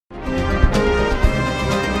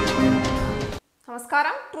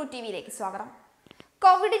നമസ്കാരം, ട്രൂ ടിവിയിലേക്ക് സ്വാഗതം.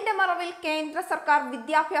 കോവിഡിന്റെ മറവിൽ കേന്ദ്ര സർക്കാർ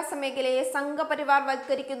വിദ്യാഭ്യാസ മേഖലയെ സംഘപരിവാർ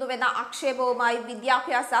വൽക്കരിക്കുന്നുവെന്ന ആക്ഷേപവുമായി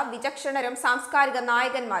വിദ്യാഭ്യാസ വിചക്ഷണരും സാംസ്കാരിക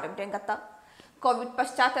നായകന്മാരും രംഗത്ത്. കോവിഡ്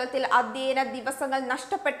പശ്ചാത്തലത്തിൽ അധ്യയന ദിവസങ്ങൾ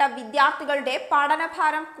നഷ്ടപ്പെട്ട വിദ്യാർത്ഥികളുടെ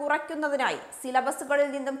പഠനഭാരം കുറയ്ക്കുന്നതിനായി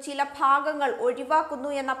സിലബസുകളിൽ നിന്നും ചില ഭാഗങ്ങൾ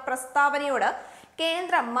ഒഴിവാക്കുന്നു എന്ന പ്രസ്താവനയോട്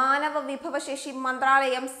കേന്ദ്ര മാനവ വിഭവശേഷി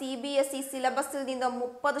മന്ത്രാലയം CBSE സിലബസിൽ നിന്നും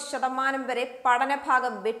 30% വരെ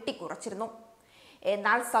പഠനഭാഗം വെട്ടിക്കുറച്ചിരുന്നു.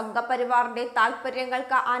 എന്നാൽ സംഘപരിവാറിന്റെ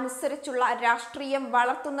താൽപര്യങ്ങൾക്ക് അനുസരിച്ചുള്ള രാഷ്ട്രീയം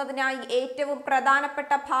വളർത്തുന്നതിനായി ഏറ്റവും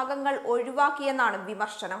പ്രധാനപ്പെട്ട ഭാഗങ്ങൾ ഒഴിവാക്കിയെന്നാണ്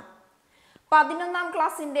വിമർശനം. 11ാം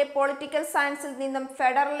ക്ലാസിന്റെ പൊളിറ്റിക്കൽ സയൻസിൽ നിന്നും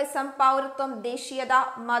ഫെഡറലിസം, പൗരത്വം, ദേശീയത,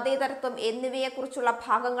 മതേതരത്വം എന്നിവയെക്കുറിച്ചുള്ള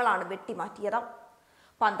ഭാഗങ്ങളാണ് വെട്ടിമാറ്റിയത്.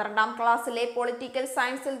 12ാം ക്ലാസ്സിലെ പൊളിറ്റിക്കൽ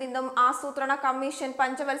സയൻസിൽ നിന്നും ആസൂത്രണ കമ്മീഷൻ,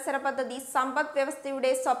 പഞ്ചവത്സര പദ്ധതി, സമ്പദ്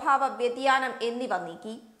വ്യവസ്ഥയുടെ സ്വഭാവ വ്യതിയാനം എന്നിവ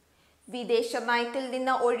നീക്കി. വിദേശ നയത്തിൽ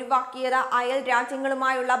നിന്ന് ഒഴിവാക്കിയത് അയൽ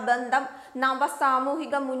രാജ്യങ്ങളുമായുള്ള ബന്ധം,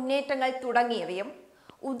 നവസാമൂഹിക മുന്നേറ്റങ്ങൾ തുടങ്ങിയവയും.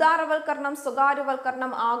 ഉദാരവൽക്കരണം,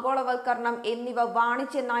 സ്വകാര്യവൽക്കരണം, ആഗോളവൽക്കരണം എന്നിവ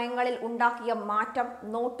വാണിജ്യ നയങ്ങളിൽ ഉണ്ടാക്കിയ മാറ്റം,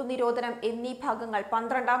 നോട്ടുനിരോധനം എന്നീ ഭാഗങ്ങൾ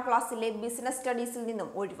 12ാം ക്ലാസ്സിലെ ബിസിനസ് സ്റ്റഡീസിൽ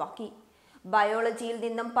നിന്നും ഒഴിവാക്കി. ബയോളജിയിൽ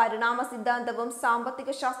നിന്നും പരിണാമ സിദ്ധാന്തവും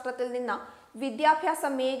സാമ്പത്തിക ശാസ്ത്രത്തിൽ നിന്ന് വിദ്യാഭ്യാസ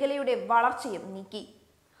മേഖലയുടെ വളർച്ചയും നീക്കി.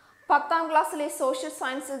 10ാം ക്ലാസ്സിലെ സോഷ്യൽ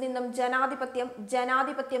സയൻസിൽ നിന്നും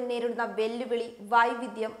ജനാധിപത്യം നേരിടുന്ന വെല്ലുവിളി,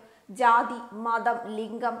 വൈവിധ്യം, ജാതി, മതം,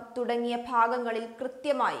 ലിംഗം തുടങ്ങിയ ഭാഗങ്ങളിൽ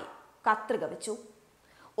കൃത്യമായി കത്രിക വെച്ചു.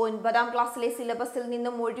 9ാം ക്ലാസ്സിലെ സിലബസിൽ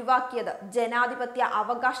നിന്നും ഒഴിവാക്കിയത് ജനാധിപത്യ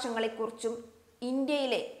അവകാശങ്ങളെക്കുറിച്ചും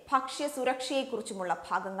ഇന്ത്യയിലെ ഭക്ഷ്യ സുരക്ഷയെക്കുറിച്ചുമുള്ള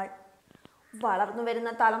ഭാഗങ്ങൾ.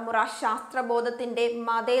 വളർന്നുവരുന്ന തലമുറ ശാസ്ത്രബോധത്തിന്റെ,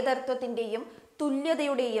 മതേതരത്വത്തിന്റെയും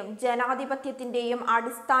തുല്യതയുടെയും ജനാധിപത്യത്തിന്റെയും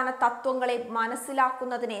അടിസ്ഥാന തത്വങ്ങളെ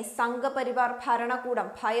മനസ്സിലാക്കുന്നതിനെ സംഘപരിവാർ ഭരണകൂടം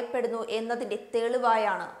ഭയപ്പെടുന്നു എന്നതിന്റെ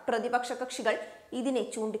തെളിവായാണ് പ്രതിപക്ഷ കക്ഷികൾ ഇതിനെ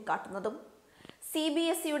ചൂണ്ടിക്കാട്ടുന്നതും.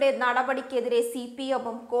 CBSEയുടെ നടപടിക്കെതിരെ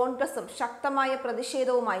CPM-ഉം കോൺഗ്രസും ശക്തമായ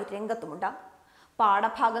പ്രതിഷേധവുമായി രംഗത്തുമുണ്ട്.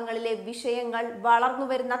 പാഠഭാഗങ്ങളിലെ വിഷയങ്ങൾ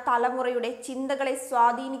വളർന്നുവരുന്ന തലമുറയുടെ ചിന്തകളെ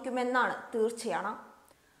സ്വാധീനിക്കുമെന്നാണ് തീർച്ചയാണ്.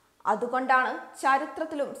 അതുകൊണ്ടാണ്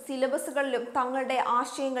ചരിത്രത്തിലും സിലബസുകളിലും തങ്ങളുടെ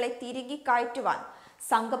ആശയങ്ങളെ തിരികെ കയറ്റുവാൻ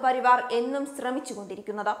സംഘപരിവാർ എന്നും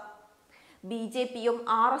ശ്രമിച്ചുകൊണ്ടിരിക്കുന്നത്. BJP-യും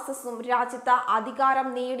RSSും രാജ്യത്ത് അധികാരം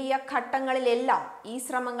നേടിയ ഘട്ടങ്ങളിലെല്ലാം ഈ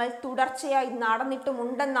ശ്രമങ്ങൾ തുടർച്ചയായി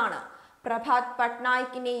നടന്നിട്ടുമുണ്ടെന്നാണ് പ്രഭാത്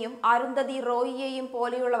പട്നായിക്കിനെയും അരുന്ധതി റോയിയെയും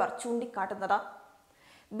പോലെയുള്ളവർ ചൂണ്ടിക്കാട്ടുന്നത്.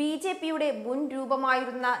 BJP-യുടെ മുൻ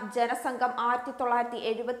രൂപമായിരുന്ന ജനസംഘം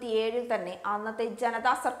 1977 തന്നെ അന്നത്തെ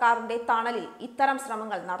ജനതാ സർക്കാരിന്റെ തണലിൽ ഇത്തരം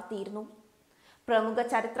ശ്രമങ്ങൾ നടത്തിയിരുന്നു. പ്രമുഖ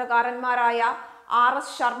ചരിത്രകാരന്മാരായ RS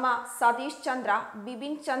ശർമ്മ, സതീഷ് ചന്ദ്ര,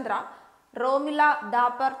 ബിപിൻ ചന്ദ്ര, റോമില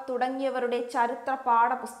ദാപ്പർ തുടങ്ങിയവരുടെ ചരിത്ര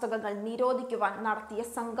പാഠപുസ്തകങ്ങൾ നിരോധിക്കുവാൻ നടത്തിയ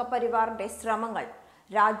സംഘപരിവാറിന്റെ ശ്രമങ്ങൾ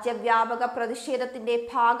രാജ്യവ്യാപക പ്രതിഷേധത്തിന്റെ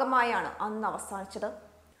ഭാഗമായാണ് അന്ന് അവസാനിച്ചത്.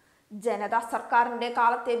 ജനതാ സർക്കാരിന്റെ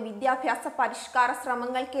കാലത്തെ വിദ്യാഭ്യാസ പരിഷ്കാര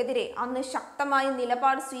ശ്രമങ്ങൾക്കെതിരെ അന്ന് ശക്തമായ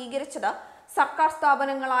നിലപാട് സ്വീകരിച്ചത് സർക്കാർ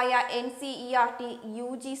സ്ഥാപനങ്ങളായ NCERT,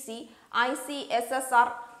 UGC, ICSSR,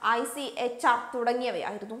 ICHR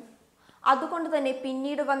തുടങ്ങിയവയായിരുന്നു. അതുകൊണ്ട് തന്നെ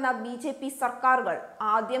പിന്നീട് വന്ന BJP സർക്കാരുകൾ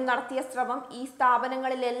ആദ്യം നടത്തിയ ശ്രമം ഈ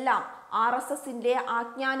സ്ഥാപനങ്ങളിലെല്ലാം RSSന്റെ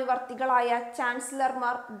ആജ്ഞാനുവർത്തികളായ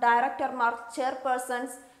ചാൻസലർമാർ, ഡയറക്ടർമാർ,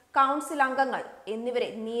 ചെയർപേഴ്സൺസ്, കൗൺസിൽ അംഗങ്ങൾ എന്നിവരെ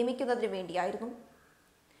നിയമിക്കുന്നതിന് വേണ്ടിയായിരുന്നു.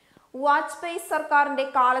 വാജ്പേയി സർക്കാരിന്റെ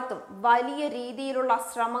കാലത്തും വലിയ രീതിയിലുള്ള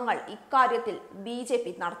ശ്രമങ്ങൾ ഇക്കാര്യത്തിൽ BJP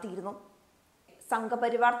നടത്തിയിരുന്നു.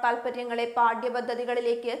 സംഘപരിവാർ താൽപര്യങ്ങളെ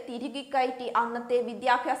പാഠ്യപദ്ധതികളിലേക്ക് തിരികെ കയറ്റി അന്നത്തെ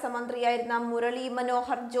വിദ്യാഭ്യാസ മന്ത്രിയായിരുന്ന മുരളി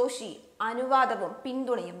മനോഹർ ജോഷി അനുവാദവും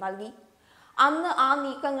പിന്തുണയും നൽകി. അന്ന് ആ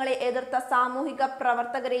നീക്കങ്ങളെ എതിർത്ത സാമൂഹിക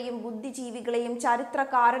പ്രവർത്തകരെയും ബുദ്ധിജീവികളെയും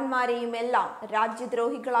ചരിത്രകാരന്മാരെയും എല്ലാം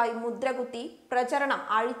രാജ്യദ്രോഹികളായി മുദ്രകുത്തി പ്രചരണം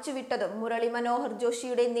അഴിച്ചുവിട്ടതും മുരളി മനോഹർ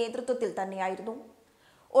ജോഷിയുടെ നേതൃത്വത്തിൽ തന്നെയായിരുന്നു.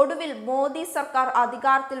 ഒടുവിൽ മോദി സർക്കാർ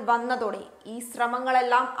അധികാരത്തിൽ വന്നതോടെ ഈ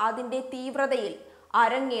ശ്രമങ്ങളെല്ലാം അതിന്റെ തീവ്രതയിൽ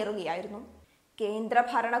അരങ്ങേറുകയായിരുന്നു. കേന്ദ്ര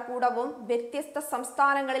ഭരണകൂടവും വ്യത്യസ്ത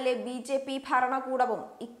സംസ്ഥാനങ്ങളിലെ BJP ഭരണകൂടവും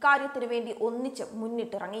ഇക്കാര്യത്തിനു വേണ്ടി ഒന്നിച്ച്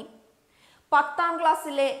മുന്നിട്ടിറങ്ങി. 10ാം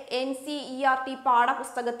ക്ലാസ്സിലെ NCERT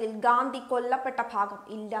പാഠപുസ്തകത്തിൽ ഗാന്ധി കൊല്ലപ്പെട്ട ഭാഗം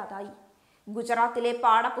ഇല്ലാതായി. ഗുജറാത്തിലെ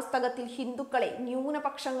പാഠപുസ്തകത്തിൽ ഹിന്ദുക്കളെ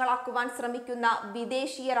ന്യൂനപക്ഷങ്ങളാക്കുവാൻ ശ്രമിക്കുന്ന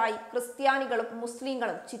വിദേശീയരായി ക്രിസ്ത്യാനികളും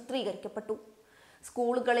മുസ്ലിങ്ങളും ചിത്രീകരിക്കപ്പെട്ടു.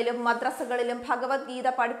 സ്കൂളുകളിലും മദ്രസകളിലും ഭഗവത്ഗീത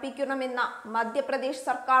പഠിപ്പിക്കണമെന്ന മധ്യപ്രദേശ്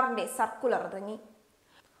സർക്കാരിന്റെ സർക്കുലർ ഇറങ്ങി.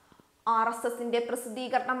 RSSന്റെ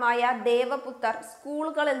പ്രസിദ്ധീകരണമായ ദേവപുത്തർ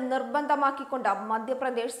സ്കൂളുകളിൽ നിർബന്ധമാക്കിക്കൊണ്ട്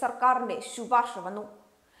മധ്യപ്രദേശ് സർക്കാരിന്റെ ശുപാർശ വന്നു.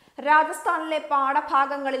 രാജസ്ഥാനിലെ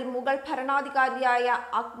പാഠഭാഗങ്ങളിൽ മുഗൾ ഭരണാധികാരിയായ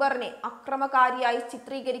അക്ബറിനെ അക്രമകാരിയായി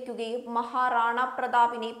ചിത്രീകരിക്കുകയും മഹാറാണ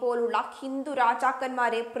പ്രതാപിനെ പോലുള്ള ഹിന്ദു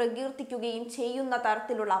രാജാക്കന്മാരെ പ്രകീർത്തിക്കുകയും ചെയ്യുന്ന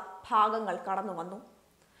തരത്തിലുള്ള ഭാഗങ്ങൾ കടന്നുവന്നു.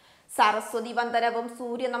 സരസ്വതി വന്ദനവും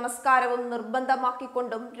സൂര്യ നമസ്കാരവും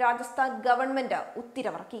നിർബന്ധമാക്കിക്കൊണ്ടും രാജസ്ഥാൻ ഗവൺമെന്റ്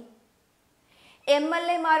ഉത്തരവിറക്കി.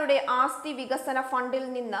 MLA-മാരുടെ ആസ്തി വികസന ഫണ്ടിൽ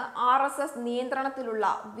നിന്ന് RSS നിയന്ത്രണത്തിലുള്ള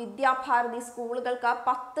വിദ്യാഭാരതി സ്കൂളുകൾക്ക്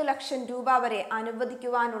 10 ലക്ഷം രൂപ വരെ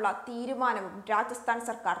അനുവദിക്കുവാനുള്ള തീരുമാനവും രാജസ്ഥാൻ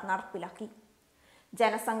സർക്കാർ നടപ്പിലാക്കി.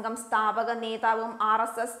 ജനസംഘം സ്ഥാപക നേതാവും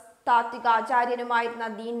RSS താത്വികാചാര്യനുമായിരുന്ന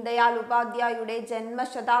ദീൻദയാൽ ഉപാധ്യായയുടെ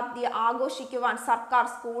ജന്മശതാബ്ദി ആഘോഷിക്കുവാൻ സർക്കാർ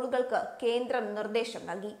സ്കൂളുകൾക്ക് കേന്ദ്രം നിർദ്ദേശം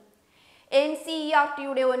നൽകി.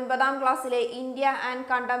 NCERT-യുടെ 9ാം ക്ലാസ്സിലെ ഇന്ത്യ ആൻഡ്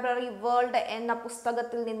കണ്ടംപററി വേൾഡ് എന്ന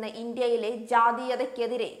പുസ്തകത്തിൽ നിന്ന് ഇന്ത്യയിലെ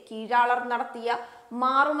ജാതീയതയ്ക്കെതിരെ കീഴാളർ നടത്തിയ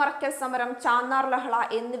മാറുമറയ്ക്കൽ സമരം, ചാന്നാർ ലഹള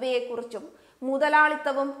എന്നിവയെക്കുറിച്ചും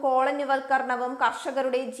മുതലാളിത്തവും കോളനിവൽക്കരണവും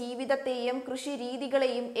കർഷകരുടെ ജീവിതത്തെയും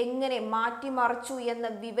കൃഷിരീതികളെയും എങ്ങനെ മാറ്റിമറിച്ചു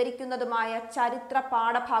എന്ന് വിവരിക്കുന്നതുമായ ചരിത്ര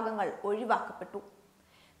പാഠഭാഗങ്ങൾ ഒഴിവാക്കപ്പെട്ടു.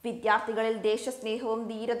 വിദ്യാർത്ഥികളിൽ ദേശസ്നേഹവും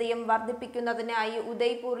ധീരതയും വർദ്ധിപ്പിക്കുന്നതിനായി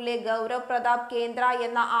ഉദയ്പൂരിലെ ഗൗരവ് പ്രതാപ് കേന്ദ്ര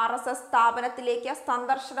എന്ന RSS സ്ഥാപനത്തിലേക്ക്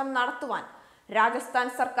സന്ദർശനം നടത്തുവാൻ രാജസ്ഥാൻ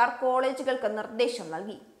സർക്കാർ കോളേജുകൾക്ക് നിർദ്ദേശം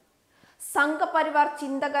നൽകി. സംഘപരിവാർ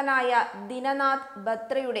ചിന്തകനായ ദിനനാഥ്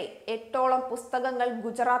ബത്രയുടെ 8ഓളം പുസ്തകങ്ങൾ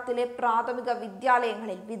ഗുജറാത്തിലെ പ്രാഥമിക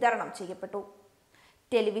വിദ്യാലയങ്ങളിൽ വിതരണം ചെയ്യപ്പെട്ടു.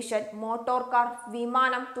 ടെലിവിഷൻ, മോട്ടോർ കാർ,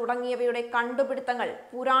 വിമാനം തുടങ്ങിയവയുടെ കണ്ടുപിടുത്തങ്ങൾ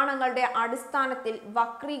പുരാണങ്ങളുടെ അടിസ്ഥാനത്തിൽ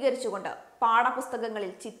വക്രീകരിച്ചുകൊണ്ട്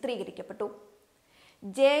പാഠപുസ്തകങ്ങളിൽ ചിത്രീകരിക്കപ്പെട്ടു.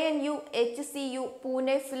 JNU, HCU,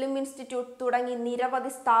 Pune film institute തുടങ്ങി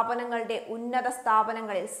നിരവധി സ്ഥാപനങ്ങളുടെ ഉന്നത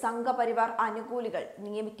സ്ഥാപനങ്ങളിൽ സംഘപരിവാർ അനുകൂലികൾ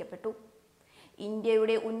നിയമിക്കപ്പെട്ടു.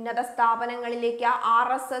 ഇന്ത്യയുടെ ഉന്നത സ്ഥാപനങ്ങളിലേക്ക്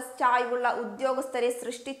RSS ചായ്വുള്ള ഉദ്യോഗസ്ഥരെ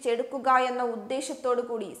സൃഷ്ടിച്ചെടുക്കുക എന്ന ഉദ്ദേശത്തോടു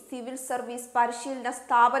കൂടി സിവിൽ സർവീസ് പരിശീലന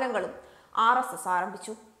സ്ഥാപനങ്ങളും RSS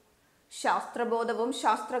ആരംഭിച്ചു. ശാസ്ത്രബോധവും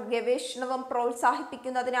ശാസ്ത്ര ഗവേഷണവും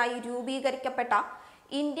പ്രോത്സാഹിപ്പിക്കുന്നതിനായി രൂപീകരിക്കപ്പെട്ട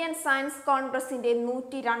ഇന്ത്യൻ സയൻസ് കോൺഗ്രസിന്റെ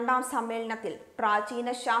 102ാം സമ്മേളനത്തിൽ പ്രാചീന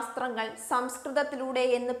ശാസ്ത്രങ്ങൾ സംസ്കൃതത്തിലൂടെ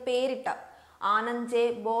എന്ന് പേരിട്ട് ആനന്ദ് ജെ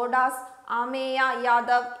ബോഡാസ്, അമേയ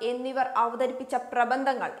യാദവ് എന്നിവർ അവതരിപ്പിച്ച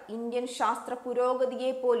പ്രബന്ധങ്ങൾ ഇന്ത്യൻ ശാസ്ത്ര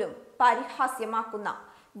പുരോഗതിയെ പോലും പരിഹാസ്യമാക്കുന്ന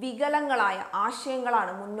വികലങ്ങളായ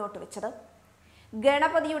ആശയങ്ങളാണ് മുന്നോട്ട് വെച്ചത്.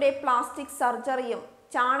 ഗണപതിയുടെ പ്ലാസ്റ്റിക് സർജറിയും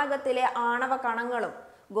ചാണകത്തിലെ ആണവ കണങ്ങളും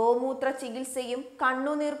ഗോമൂത്ര ചികിത്സയും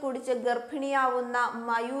കണ്ണുനീർ കുടിച്ച് ഗർഭിണിയാവുന്ന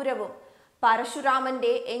മയൂരവും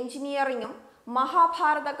പരശുരാമന്റെ എഞ്ചിനീയറിംഗും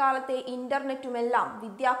മഹാഭാരത കാലത്തെ ഇന്റർനെറ്റുമെല്ലാം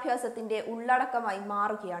വിദ്യാഭ്യാസത്തിന്റെ ഉള്ളടക്കമായി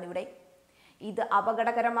മാറുകയാണിവിടെ. ഇത്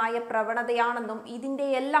അപകടകരമായ പ്രവണതയാണെന്നും ഇതിന്റെ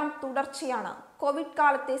എല്ലാം തുടർച്ചയാണ് കോവിഡ്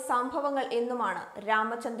കാലത്തെ സംഭവങ്ങൾ എന്നുമാണ്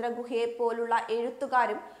രാമചന്ദ്ര ഗുഹയെ പോലുള്ള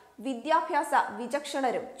എഴുത്തുകാരും വിദ്യാഭ്യാസ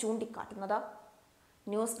വിചക്ഷണരും ചൂണ്ടിക്കാട്ടുന്നത്.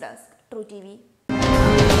 News desk true TV.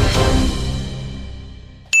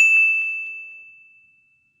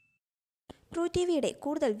 True TVയുടെ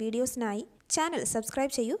കൂടുതൽ വീഡിയോസിനായി ചാനൽ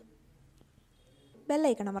സബ്സ്ക്രൈബ് ചെയ്യൂ, ബെൽ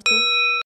ഐക്കൺ അമർത്തൂ.